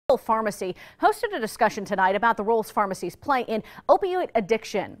Pharmacy hosted a discussion tonight about the roles pharmacies play in opioid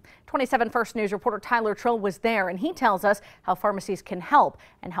addiction. 27 First News reporter Tyler Trill was there, and he tells us how pharmacies can help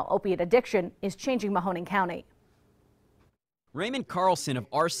and how opiate addiction is changing Mahoning County. Raymond Carlson of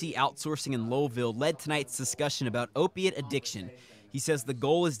RC Outsourcing in Lowellville led tonight's discussion about opiate addiction. He says the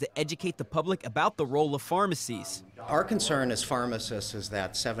goal is to educate the public about the role of pharmacies. Our concern as pharmacists is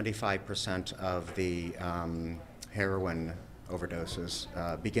that 75% of the heroin overdoses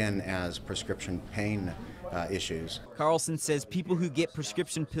begin as prescription pain issues. Carlson says people who get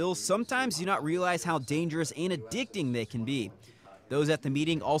prescription pills sometimes do not realize how dangerous and addicting they can be. Those at the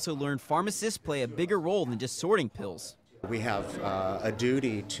meeting also learned pharmacists play a bigger role than just sorting pills. We have a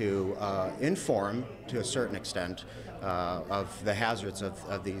duty to inform, to a certain extent, of the hazards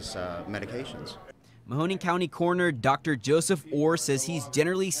of these medications. Mahoning County Coroner Dr. Joseph Orr says he's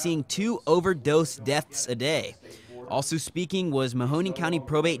generally seeing 2 overdose deaths a day. Also speaking was Mahoning County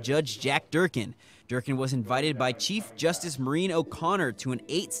Probate Judge Jack Durkin. Durkin was invited by Chief Justice Maureen O'Connor to an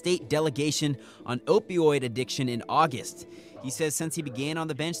 8-state delegation on opioid addiction in August. He says since he began on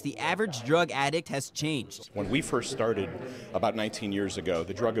the bench, the average drug addict has changed. When we first started about 19 years ago,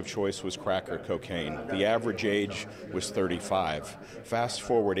 the drug of choice was crack or cocaine. The average age was 35. Fast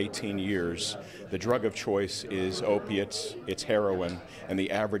forward 18 years, the drug of choice is opiates, it's heroin, and the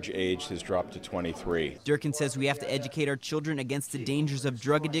average age has dropped to 23. Durkin says we have to educate our children against the dangers of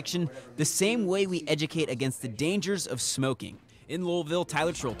drug addiction the same way we educate against the dangers of smoking. In Lowellville,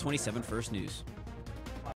 Tyler Trill, 27 First News.